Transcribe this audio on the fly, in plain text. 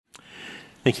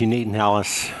Thank you, Nate and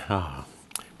Alice.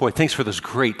 Boy, thanks for those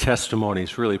great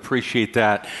testimonies. Really appreciate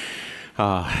that.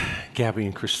 Gabby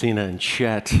and Christina and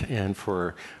Chet, and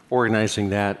for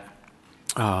organizing that.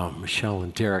 Michelle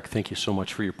and Derek, thank you so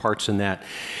much for your parts in that.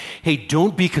 Hey,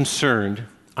 don't be concerned.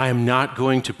 I am not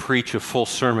going to preach a full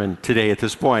sermon today at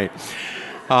this point.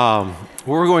 What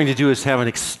we're going to do is have an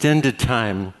extended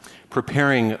time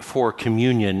preparing for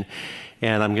communion.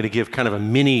 And I'm going to give kind of a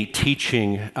mini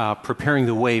teaching, preparing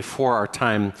the way for our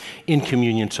time in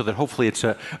communion so that hopefully it's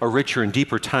a richer and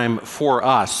deeper time for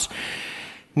us.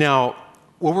 Now,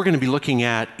 what we're going to be looking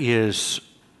at is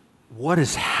what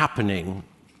is happening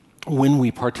when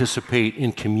we participate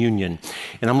in communion.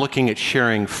 And I'm looking at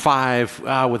sharing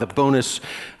 5 with a bonus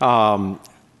of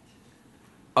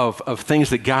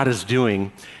things that God is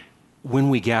doing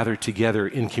when we gather together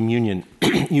in communion.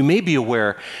 You may be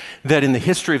aware that in the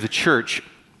history of the church,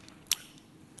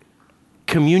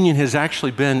 communion has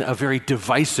actually been a very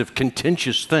divisive,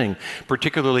 contentious thing,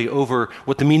 particularly over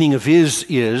what the meaning of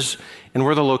is and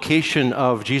where the location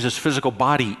of Jesus' physical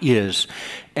body is.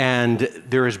 And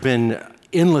there has been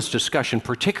endless discussion,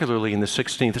 particularly in the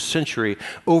 16th century,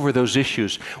 over those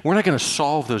issues. We're not going to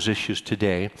solve those issues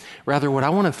today. Rather, what I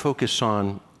want to focus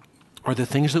on are the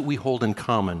things that we hold in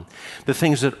common, the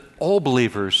things that all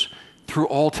believers through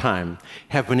all time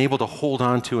have been able to hold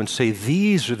on to and say,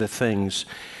 these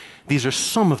are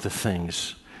some of the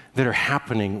things that are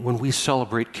happening when we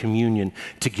celebrate communion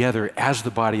together as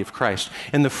the body of Christ.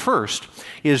 And the first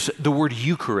is the word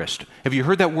Eucharist. Have you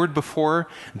heard that word before?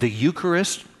 The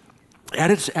Eucharist? At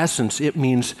its essence, it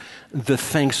means the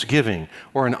thanksgiving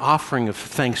or an offering of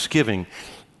thanksgiving.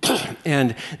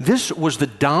 And this was the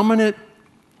dominant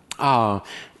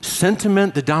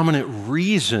sentiment, the dominant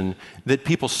reason that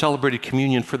people celebrated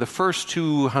communion for the first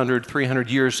 200, 300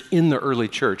 years in the early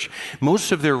church.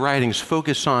 Most of their writings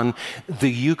focus on the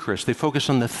Eucharist. They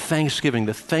focus on the thanksgiving,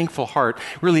 the thankful heart,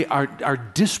 really our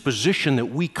disposition that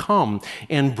we come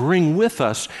and bring with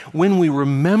us when we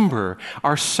remember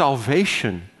our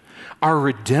salvation, our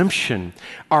redemption,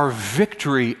 our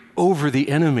victory over the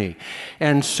enemy.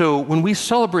 And so when we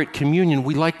celebrate communion,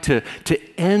 we like to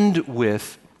end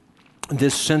with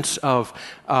this sense of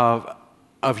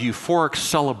euphoric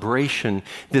celebration,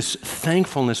 this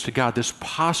thankfulness to God, this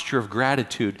posture of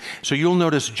gratitude. So you'll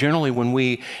notice generally when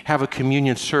we have a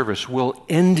communion service, we'll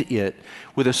end it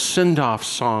with a send-off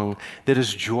song that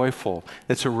is joyful,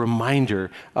 that's a reminder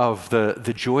of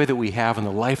the joy that we have and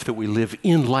the life that we live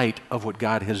in light of what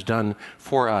God has done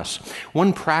for us.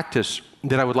 One practice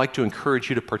that I would like to encourage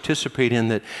you to participate in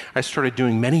that I started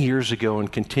doing many years ago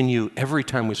and continue every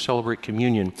time we celebrate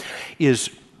communion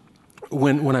is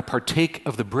when I partake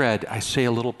of the bread, I say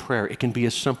a little prayer. It can be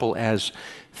as simple as,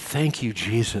 thank you,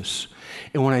 Jesus.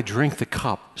 And when I drink the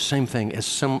cup, same thing, as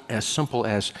simple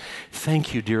as,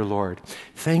 thank you, dear Lord.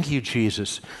 Thank you,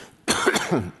 Jesus.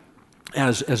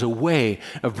 As a way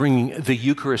of bringing the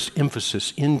Eucharist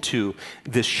emphasis into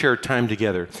this shared time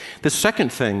together. The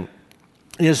second thing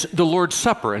is the Lord's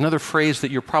Supper, another phrase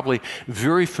that you're probably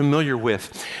very familiar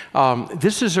with.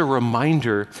 This is a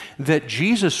reminder that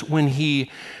Jesus, when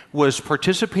he was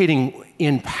participating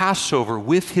in Passover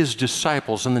with his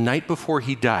disciples on the night before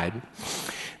he died,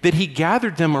 that he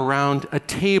gathered them around a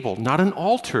table, not an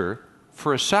altar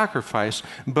for a sacrifice,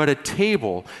 but a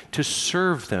table to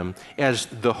serve them as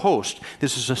the host.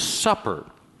 This is a supper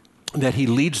that he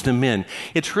leads them in.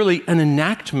 It's really an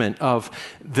enactment of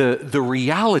the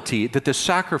reality that the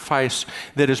sacrifice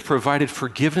that has provided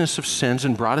forgiveness of sins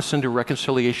and brought us into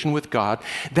reconciliation with God,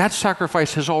 that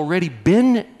sacrifice has already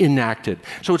been enacted.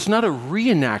 So it's not a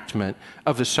reenactment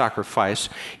of the sacrifice.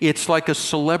 It's like a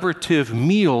celebrative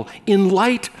meal in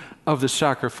light of the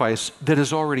sacrifice that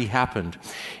has already happened.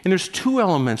 And there's 2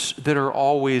 elements that are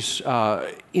always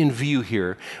in view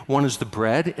here. One is the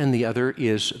bread and the other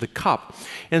is the cup.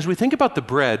 And as we think about the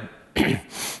bread,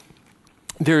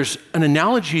 there's an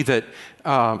analogy that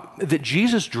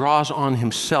Jesus draws on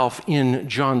himself in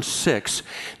John 6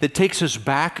 that takes us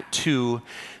back to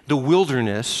the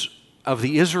wilderness of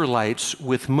the Israelites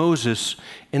with Moses.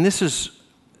 And this is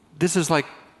like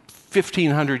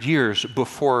 1,500 years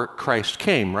before Christ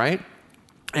came, right?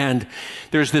 And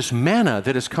there's this manna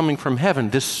that is coming from heaven,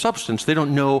 this substance. They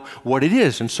don't know what it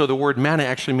is. And so the word manna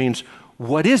actually means,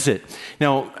 what is it?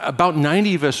 Now, about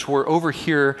 90 of us were over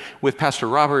here with Pastor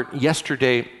Robert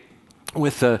yesterday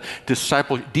with the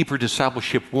Deeper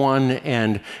Discipleship 1,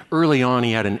 and early on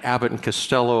he had an Abbott and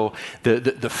Costello,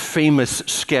 the famous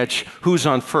sketch, Who's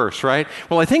on First, right?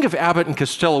 Well, I think if Abbott and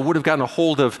Costello would have gotten a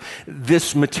hold of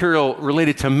this material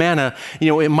related to manna,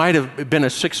 it might have been a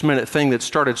 6-minute thing that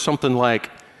started something like,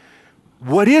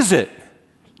 what is it?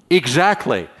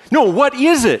 Exactly. No, what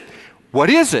is it? What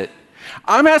is it?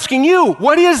 I'm asking you,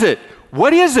 what is it?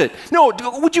 What is it? No,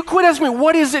 would you quit asking me,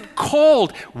 what is it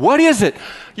called? What is it?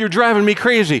 You're driving me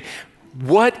crazy.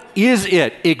 What is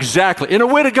it exactly? And a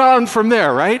way to go on from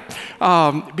there, right?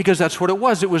 Because that's what it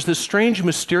was. It was this strange,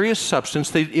 mysterious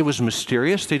substance. It was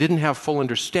mysterious. They didn't have full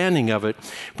understanding of it.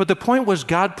 But the point was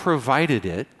God provided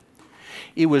it.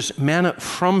 It was manna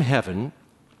from heaven.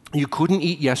 You couldn't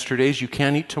eat yesterday's. You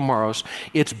can't eat tomorrow's.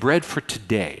 It's bread for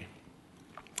today.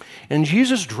 And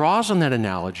Jesus draws on that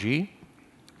analogy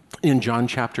in John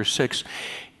chapter 6,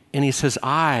 and he says,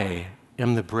 I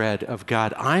am the bread of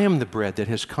God. I am the bread that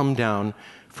has come down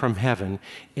from heaven,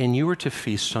 and you are to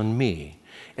feast on me.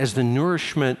 As the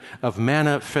nourishment of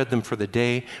manna fed them for the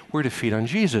day, we're to feed on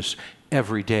Jesus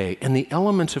every day. And the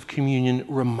elements of communion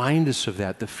remind us of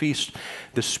that, the feast,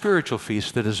 the spiritual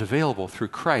feast that is available through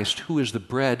Christ, who is the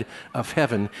bread of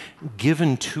heaven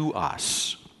given to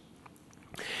us.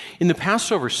 In the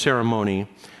Passover ceremony,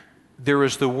 there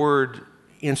was the word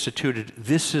instituted,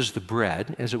 this is the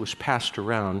bread, as it was passed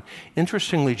around.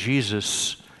 Interestingly,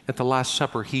 Jesus, at the Last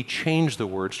Supper, he changed the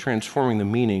words, transforming the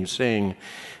meaning, saying,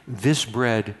 this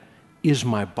bread is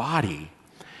my body.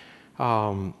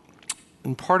 And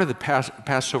part of the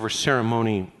Passover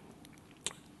ceremony,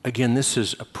 again, this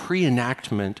is a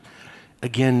pre-enactment,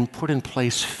 again, put in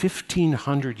place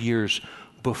 1,500 years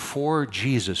before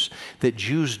Jesus, that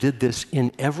Jews did this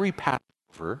in every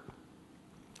Passover.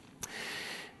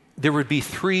 There would be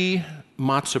 3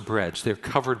 matzah breads. They're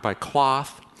covered by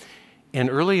cloth. And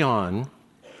early on,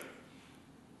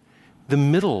 the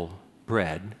middle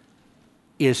bread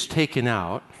is taken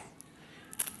out,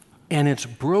 and it's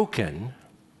broken,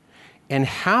 and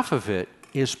half of it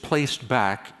is placed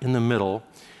back in the middle.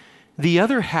 The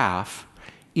other half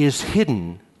is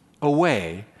hidden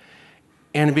away,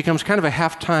 and it becomes kind of a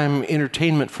halftime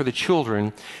entertainment for the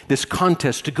children, this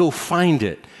contest to go find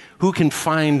it. Who can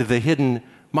find the hidden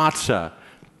matzah?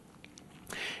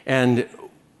 And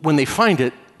when they find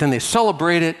it, then they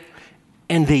celebrate it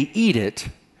and they eat it.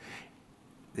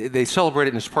 They celebrate it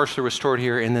and it's partially restored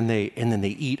here, and then they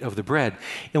eat of the bread.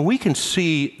 And we can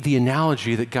see the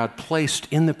analogy that God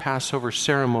placed in the Passover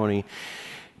ceremony,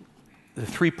 the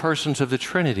 3 persons of the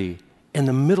Trinity, and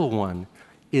the middle one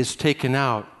is taken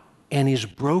out and he's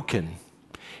broken,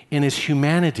 and his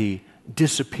humanity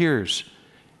disappears,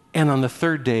 and on the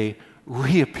third day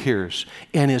reappears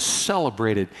and is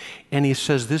celebrated. And he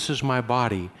says, this is my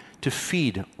body to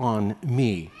feed on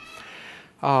me.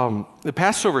 The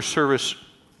Passover service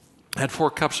had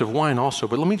 4 cups of wine also,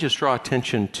 but let me just draw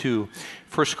attention to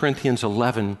 1 Corinthians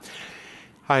 11.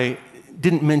 I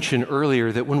didn't mention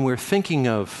earlier that when we're thinking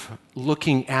of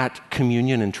looking at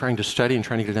communion and trying to study and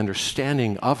trying to get an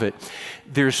understanding of it,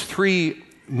 there's 3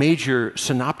 major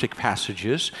synoptic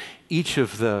passages. Each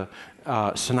of the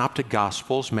synoptic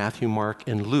gospels, Matthew, Mark,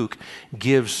 and Luke,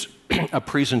 gives a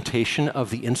presentation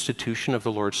of the institution of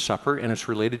the Lord's Supper, and it's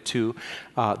related to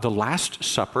the Last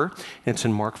Supper. It's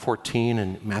in Mark 14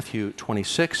 and Matthew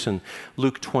 26 and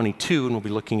Luke 22, and we'll be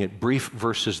looking at brief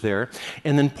verses there.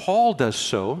 And then Paul does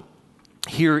so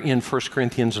here in 1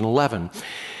 Corinthians 11.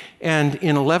 And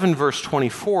in 11 verse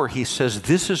 24, he says,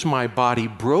 this is my body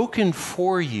broken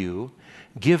for you,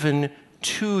 given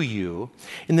to you.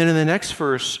 And then in the next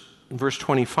verse, in verse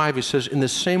 25, he says, in the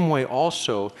same way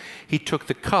also, he took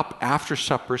the cup after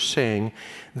supper, saying,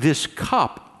 this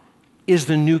cup is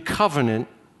the new covenant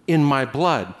in my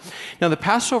blood. Now, the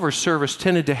Passover service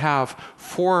tended to have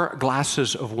 4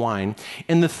 glasses of wine,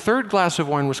 and the third glass of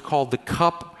wine was called the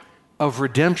cup of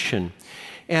redemption.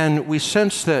 And we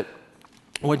sense that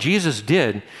what Jesus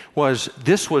did was,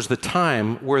 this was the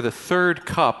time where the third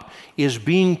cup is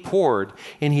being poured,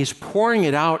 and he's pouring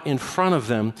it out in front of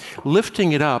them,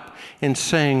 lifting it up and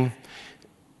saying,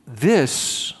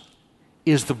 this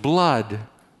is the blood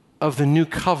of the new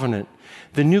covenant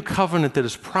that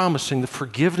is promising the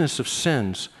forgiveness of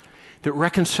sins, that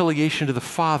reconciliation to the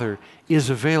Father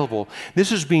is available.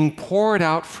 This is being poured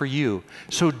out for you,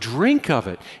 so drink of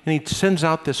it. And he sends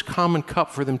out this common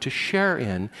cup for them to share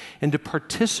in and to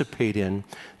participate in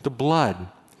the blood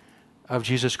of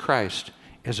Jesus Christ,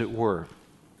 as it were.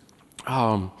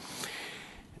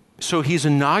 So he's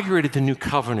inaugurated the new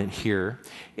covenant here,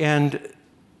 and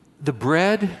the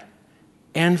bread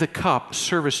and the cup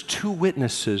serve as 2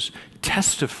 witnesses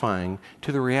testifying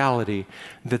to the reality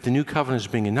that the new covenant is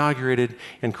being inaugurated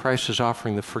and Christ is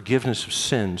offering the forgiveness of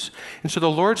sins. And so the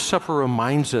Lord's Supper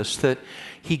reminds us that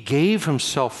he gave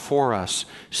himself for us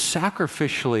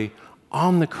sacrificially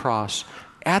on the cross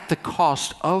at the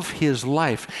cost of his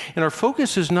life. And our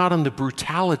focus is not on the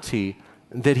brutality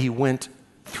that he went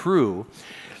through,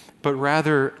 but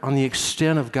rather on the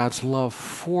extent of God's love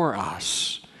for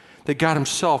us, that God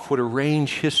himself would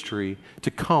arrange history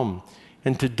to come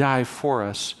and to die for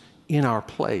us in our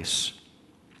place.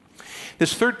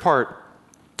 This third part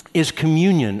is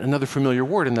communion, another familiar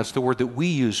word, and that's the word that we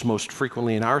use most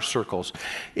frequently in our circles.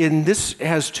 And this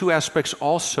has two aspects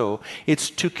also. It's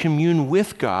to commune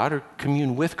with God, or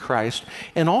commune with Christ,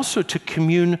 and also to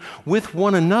commune with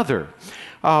one another.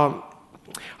 I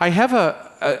have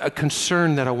a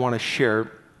concern that I want to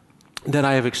share that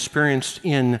I have experienced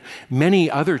in many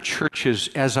other churches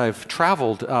as I've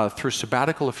traveled through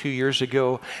sabbatical a few years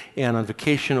ago and on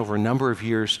vacation over a number of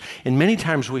years. And many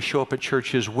times we show up at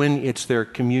churches when it's their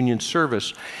communion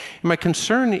service. And my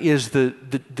concern is the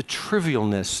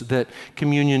trivialness that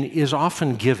communion is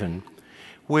often given,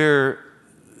 where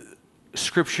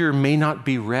Scripture may not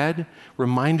be read,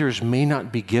 reminders may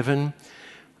not be given,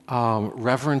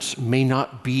 reverence may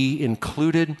not be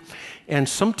included, and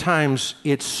sometimes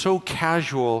it's so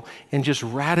casual and just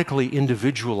radically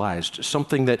individualized.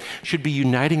 Something that should be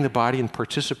uniting the body and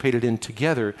participated in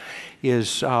together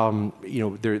is,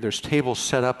 there's tables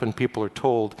set up and people are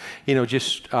told,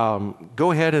 just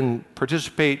go ahead and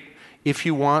participate if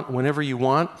you want, whenever you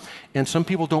want. And some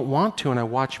people don't want to, and I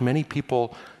watch many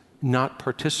people not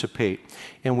participate.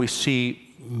 And we see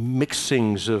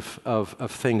mixings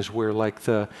of things where like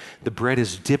the bread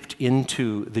is dipped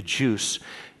into the juice,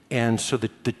 and so the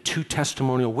two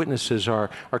testimonial witnesses are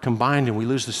combined, and we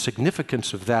lose the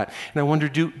significance of that. And I wonder,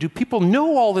 do people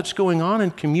know all that's going on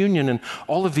in communion and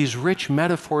all of these rich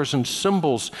metaphors and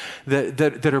symbols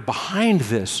that are behind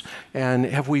this? And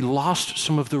have we lost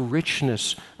some of the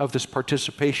richness of this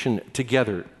participation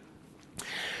together?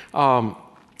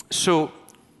 So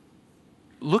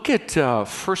look at 1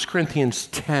 Corinthians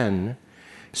 10,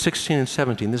 16 and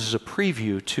 17. This is a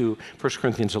preview to 1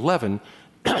 Corinthians 11.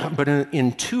 But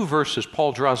in two verses,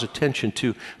 Paul draws attention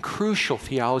to crucial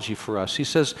theology for us. He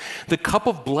says, the cup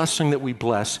of blessing that we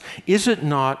bless, is it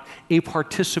not a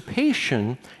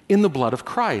participation in the blood of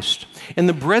Christ? And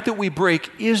the bread that we break,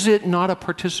 is it not a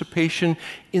participation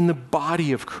in the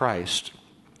body of Christ?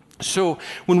 So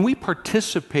when we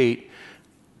participate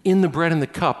in the bread and the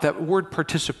cup, that word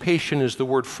participation is the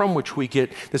word from which we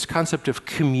get this concept of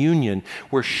communion.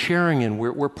 We're sharing in,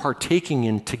 we're partaking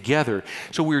in together.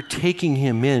 So we're taking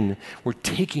him in, we're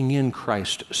taking in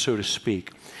Christ, so to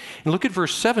speak. And look at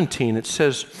verse 17. It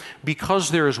says, because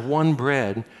there is one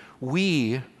bread,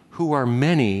 we who are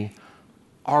many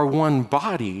are one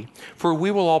body, for we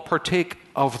will all partake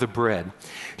of the bread.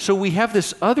 So we have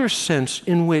this other sense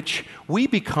in which we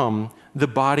become the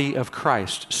body of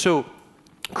Christ. So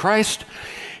Christ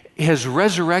has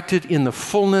resurrected in the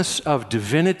fullness of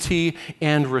divinity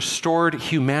and restored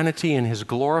humanity in his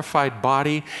glorified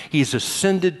body. He's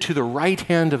ascended to the right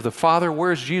hand of the Father.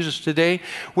 Where is Jesus today?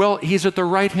 Well, he's at the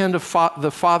right hand of the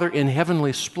Father in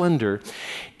heavenly splendor,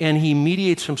 and he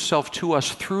mediates himself to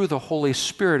us through the Holy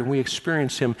Spirit, and we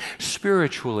experience him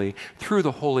spiritually through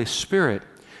the Holy Spirit.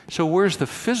 So where's the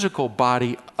physical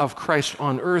body of Christ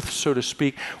on earth, so to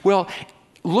speak? Well,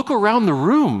 look around the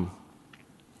room.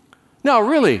 No,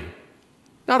 really,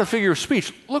 not a figure of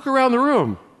speech. Look around the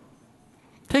room.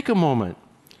 Take a moment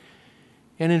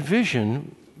and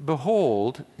envision,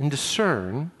 behold, and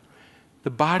discern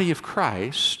the body of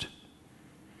Christ.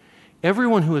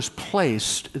 Everyone who has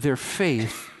placed their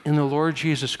faith in the Lord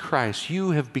Jesus Christ, you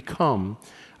have become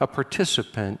a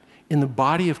participant in the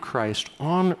body of Christ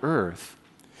on earth.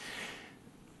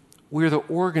 We're the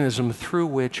organism through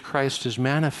which Christ is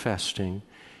manifesting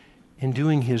and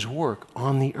doing his work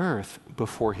on the earth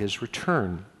before his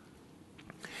return.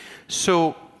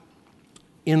 So,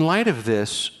 in light of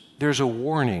this, there's a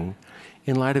warning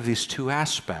in light of these two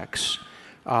aspects.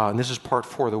 And this is part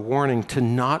 4, the warning to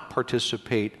not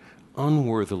participate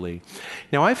unworthily.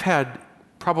 Now, I've had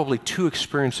probably two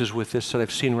experiences with this that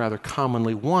I've seen rather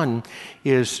commonly. One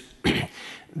is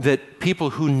that people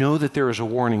who know that there is a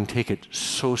warning take it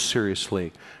so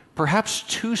seriously, perhaps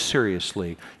too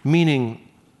seriously, meaning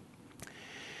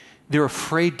they're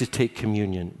afraid to take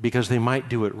communion because they might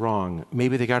do it wrong.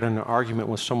 Maybe they got in an argument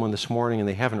with someone this morning and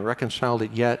they haven't reconciled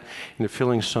it yet, and they're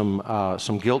feeling some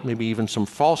guilt, maybe even some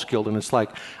false guilt, and it's like,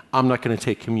 I'm not going to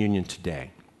take communion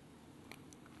today.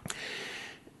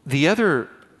 The other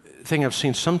thing I've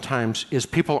seen sometimes is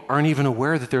people aren't even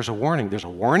aware that there's a warning. There's a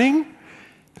warning?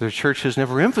 The church has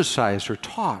never emphasized or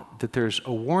taught that there's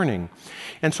a warning.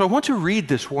 And so I want to read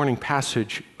this warning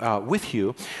passage with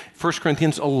you. 1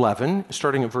 Corinthians 11,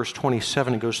 starting at verse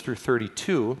 27, it goes through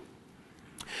 32.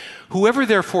 Whoever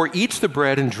therefore eats the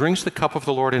bread and drinks the cup of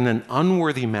the Lord in an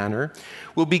unworthy manner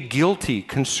will be guilty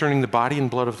concerning the body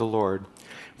and blood of the Lord.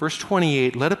 Verse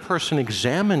 28, let a person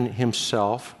examine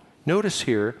himself, notice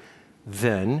here,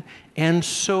 then, and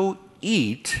so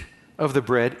eat of the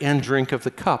bread and drink of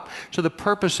the cup. So the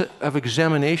purpose of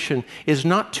examination is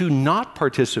not to not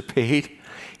participate,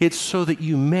 it's so that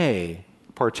you may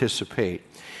participate.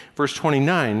 Verse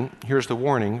 29, here's the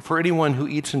warning. For anyone who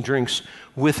eats and drinks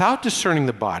without discerning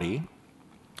the body,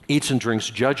 eats and drinks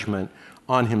judgment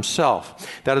on himself.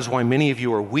 That is why many of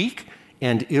you are weak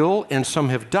and ill, and some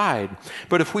have died.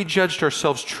 But if we judged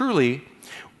ourselves truly,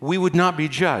 we would not be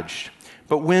judged.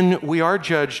 But when we are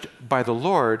judged by the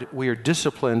Lord, we are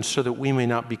disciplined so that we may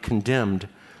not be condemned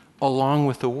along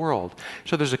with the world.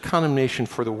 So there's a condemnation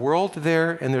for the world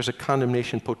there, and there's a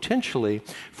condemnation potentially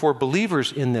for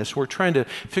believers in this. We're trying to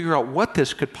figure out what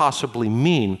this could possibly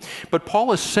mean. But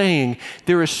Paul is saying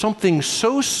there is something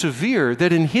so severe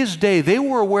that in his day they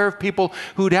were aware of people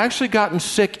who had actually gotten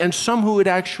sick and some who had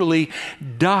actually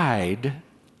died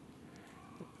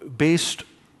based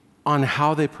on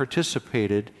how they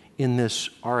participated in this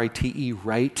RITE,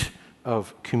 rite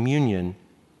of communion.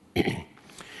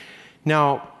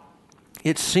 Now,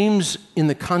 it seems in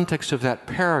the context of that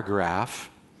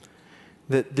paragraph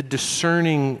that the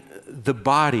discerning the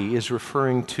body is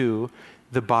referring to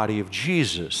the body of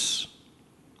Jesus.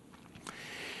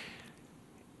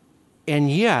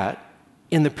 And yet,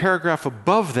 in the paragraph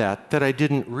above that I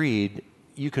didn't read,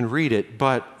 you can read it,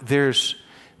 but there's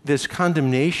this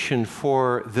condemnation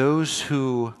for those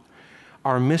who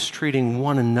are mistreating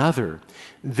one another.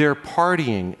 They're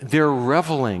partying, they're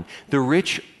reveling. The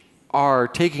rich are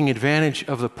taking advantage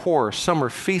of the poor. Some are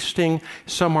feasting,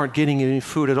 some aren't getting any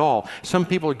food at all. Some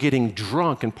people are getting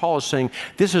drunk, and Paul is saying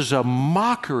this is a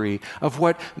mockery of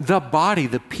what the body,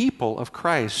 the people of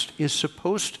Christ, is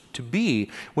supposed to be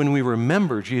when we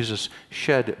remember Jesus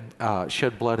shed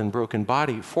blood and broken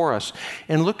body for us.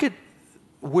 And look at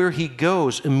where he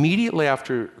goes immediately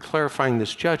after clarifying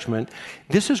this judgment.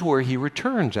 This is where he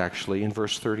returns, actually, in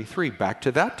verse 33, back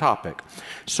to that topic.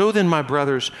 So then, my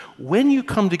brothers, when you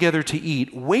come together to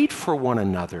eat, wait for one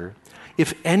another.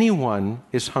 If anyone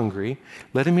is hungry,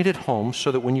 let him eat at home,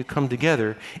 so that when you come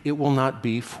together, it will not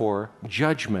be for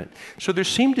judgment. So there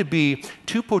seem to be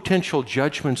two potential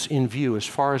judgments in view, as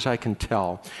far as I can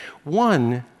tell.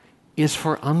 One is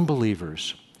for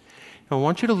unbelievers. I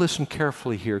want you to listen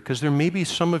carefully here, because there may be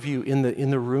some of you in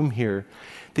the room here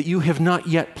that you have not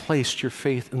yet placed your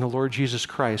faith in the Lord Jesus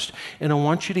Christ. And I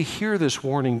want you to hear this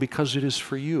warning because it is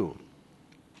for you.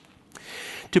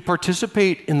 To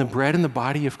participate in the bread and the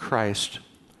body of Christ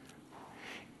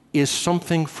is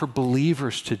something for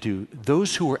believers to do.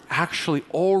 Those who are actually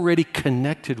already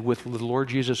connected with the Lord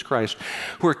Jesus Christ,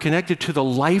 who are connected to the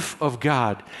life of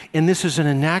God. And this is an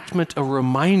enactment, a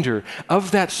reminder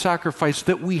of that sacrifice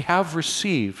that we have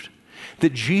received,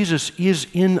 that Jesus is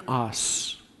in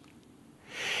us.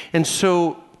 And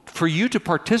so for you to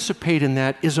participate in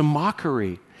that is a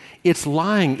mockery. It's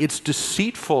lying, it's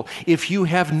deceitful. If you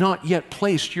have not yet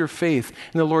placed your faith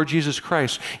in the Lord Jesus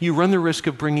Christ, you run the risk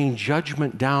of bringing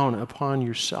judgment down upon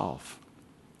yourself.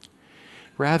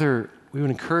 Rather, we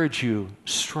would encourage you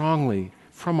strongly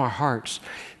from our hearts,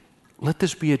 let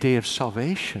this be a day of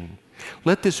salvation.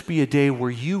 Let this be a day where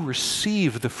you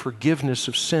receive the forgiveness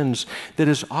of sins that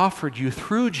is offered you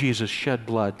through Jesus' shed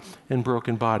blood and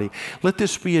broken body. Let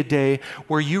this be a day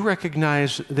where you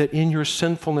recognize that in your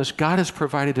sinfulness, God has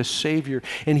provided a Savior,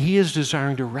 and He is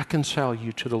desiring to reconcile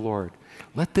you to the Lord.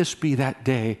 Let this be that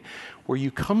day where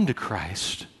you come to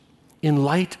Christ in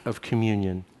light of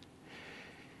communion.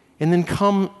 And then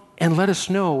come and let us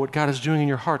know what God is doing in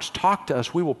your hearts. Talk to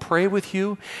us. We will pray with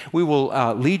you. We will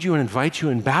lead you and invite you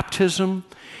in baptism.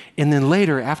 And then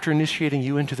later, after initiating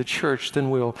you into the church,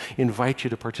 then we'll invite you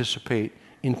to participate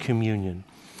in communion.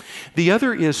 The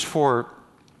other is for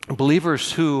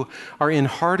believers who are in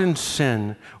hardened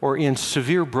sin or in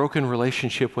severe broken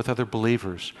relationship with other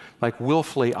believers. Like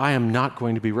willfully, I am not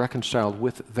going to be reconciled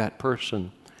with that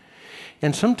person.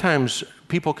 And sometimes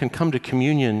people can come to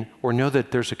communion or know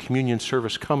that there's a communion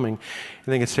service coming,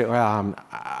 and they can say, well,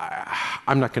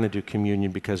 I'm not going to do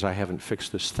communion because I haven't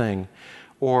fixed this thing.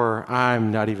 Or I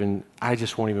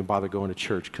just won't even bother going to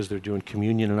church because they're doing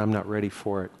communion and I'm not ready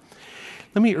for it.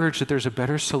 Let me urge that there's a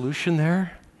better solution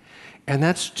there, and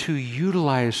that's to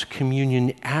utilize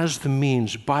communion as the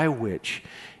means by which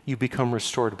you become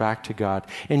restored back to God,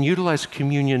 and utilize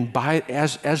communion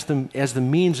as the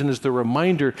means and as the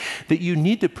reminder that you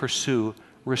need to pursue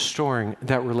restoring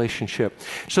that relationship.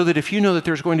 So that if you know that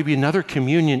there's going to be another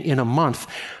communion in a month,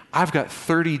 I've got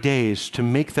 30 days to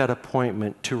make that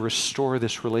appointment to restore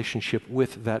this relationship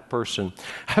with that person.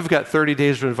 I've got 30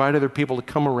 days to invite other people to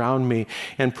come around me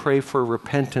and pray for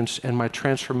repentance and my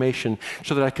transformation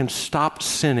so that I can stop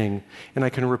sinning and I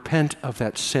can repent of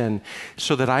that sin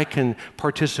so that I can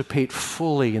participate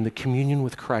fully in the communion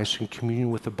with Christ and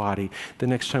communion with the body the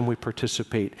next time we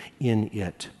participate in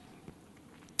it.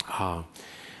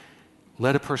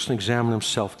 Let a person examine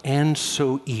himself and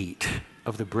so eat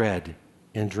of the bread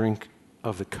and drink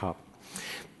of the cup.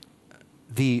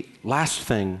 The last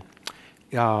thing,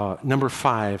 number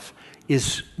 5,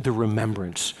 is the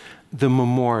remembrance, the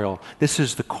memorial. This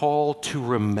is the call to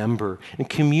remember. In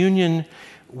communion,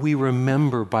 we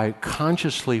remember by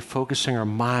consciously focusing our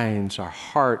minds, our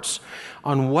hearts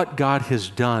on what God has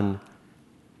done,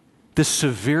 the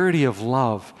severity of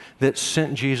love that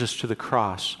sent Jesus to the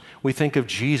cross. We think of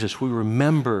Jesus, we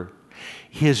remember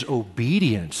his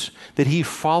obedience, that he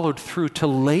followed through to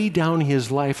lay down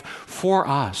his life for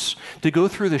us, to go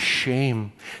through the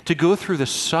shame, to go through the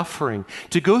suffering,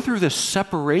 to go through the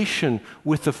separation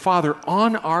with the Father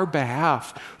on our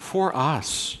behalf for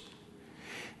us.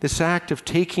 This act of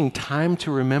taking time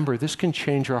to remember, this can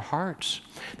change our hearts.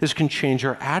 This can change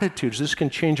our attitudes. This can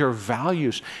change our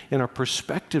values and our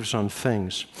perspectives on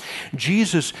things.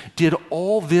 Jesus did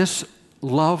all this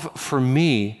love for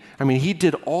me. I mean, he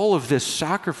did all of this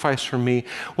sacrifice for me.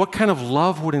 What kind of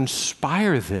love would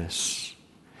inspire this?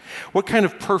 What kind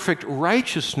of perfect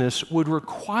righteousness would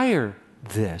require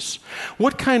this?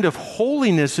 What kind of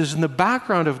holiness is in the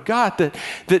background of God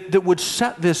that would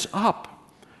set this up?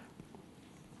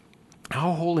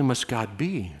 How holy must God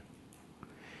be?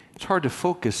 It's hard to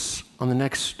focus on the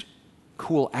next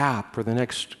cool app or the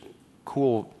next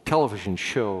cool television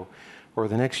show or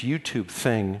the next YouTube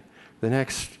thing, the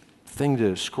next thing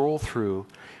to scroll through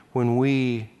when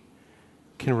we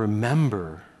can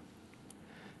remember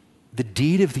the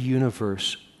deed of the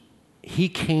universe. He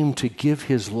came to give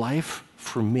his life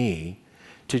for me,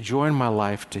 to join my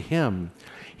life to him.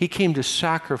 He came to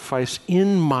sacrifice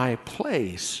in my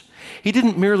place. He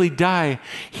didn't merely die,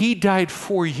 he died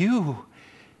for you.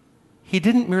 He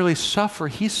didn't merely suffer,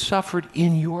 he suffered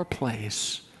in your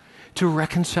place to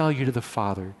reconcile you to the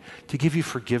Father, to give you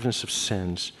forgiveness of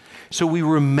sins. So we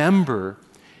remember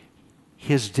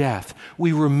his death.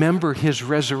 We remember his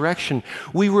resurrection.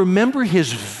 We remember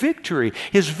his victory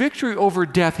over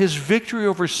death, his victory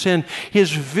over sin,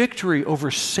 his victory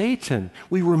over Satan.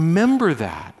 We remember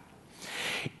that.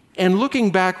 And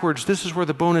looking backwards, this is where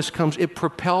the bonus comes. It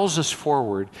propels us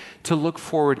forward to look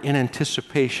forward in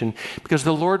anticipation, because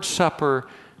the Lord's Supper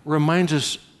reminds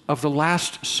us of the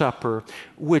Last Supper,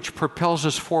 which propels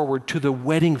us forward to the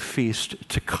wedding feast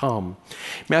to come.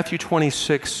 Matthew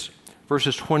 26,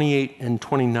 verses 28 and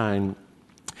 29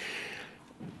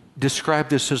 describe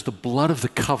this as the blood of the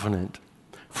covenant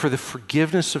for the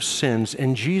forgiveness of sins.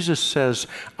 And Jesus says,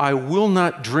 I will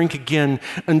not drink again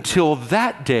until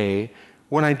that day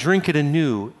when I drink it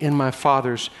anew in my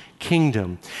Father's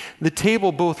kingdom. The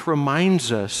table both reminds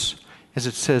us, as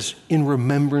it says, in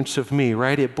remembrance of me,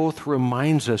 right? It both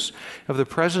reminds us of the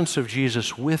presence of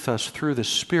Jesus with us through the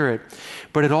Spirit,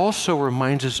 but it also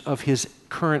reminds us of his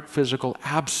current physical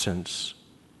absence.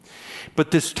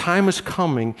 But this time is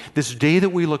coming, this day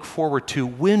that we look forward to,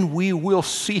 when we will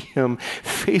see him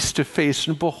face to face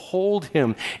and behold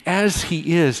him as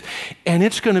he is. And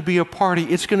it's going to be a party.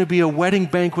 It's going to be a wedding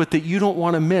banquet that you don't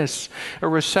want to miss, a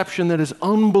reception that is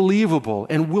unbelievable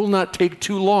and will not take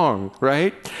too long,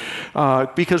 right?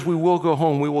 Because we will go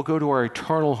home. We will go to our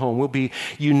eternal home. We'll be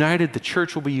united. The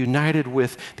church will be united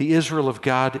with the Israel of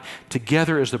God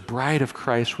together as the bride of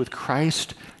Christ, with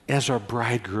Christ as our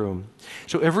bridegroom.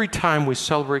 So every time we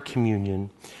celebrate communion,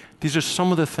 these are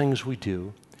some of the things we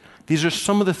do. These are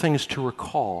some of the things to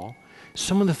recall,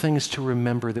 some of the things to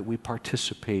remember that we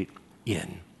participate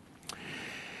in.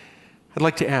 I'd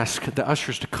like to ask the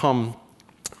ushers to come.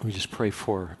 Let me just pray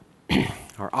for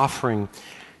our offering.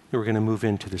 Then we're going to move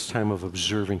into this time of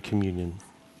observing communion.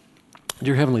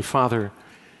 Dear Heavenly Father,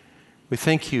 we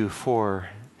thank you for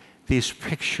these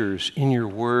pictures in your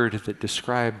word that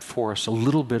describe for us a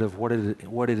little bit of what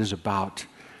it is about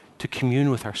to commune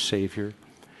with our Savior.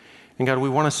 And God, we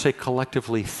want to say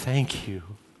collectively, thank you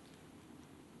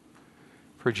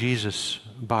for Jesus'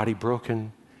 body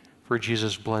broken, for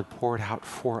Jesus' blood poured out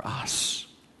for us.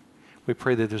 We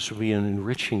pray that this will be an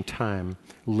enriching time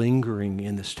lingering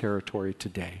in this territory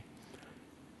today.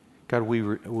 God,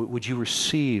 would you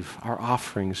receive our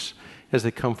offerings as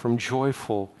they come from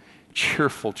joyful,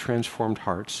 cheerful, transformed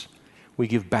hearts. We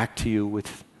give back to you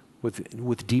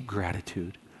with deep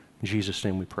gratitude. In Jesus'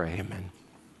 name we pray, amen.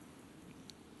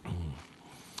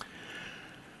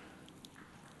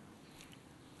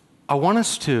 I want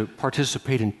us to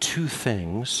participate in two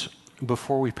things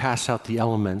before we pass out the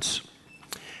elements,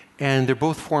 and they're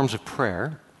both forms of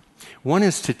prayer. One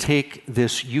is to take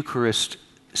this Eucharist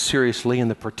seriously and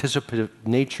the participative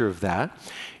nature of that,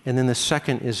 and then the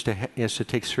second is to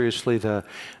take seriously the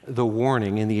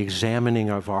warning and the examining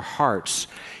of our hearts.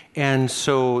 And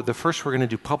so the first we're going to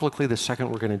do publicly, the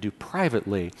second we're going to do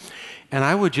privately. And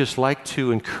I would just like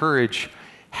to encourage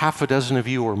half a dozen of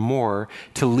you or more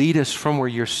to lead us from where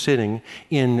you're sitting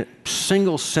in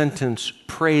single sentence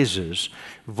praises,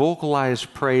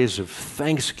 vocalized praise of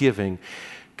thanksgiving.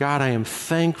 God, I am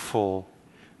thankful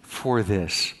for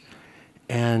this.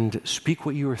 And speak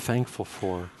what you are thankful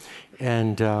for.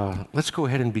 And let's go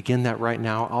ahead and begin that right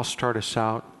now. I'll start us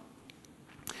out.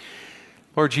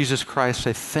 Lord Jesus Christ,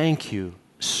 I thank you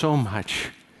so much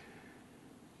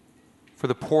for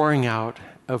the pouring out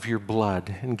of your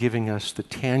blood and giving us the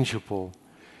tangible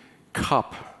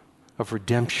cup of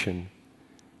redemption.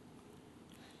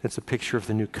 It's a picture of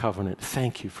the new covenant.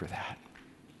 Thank you for that.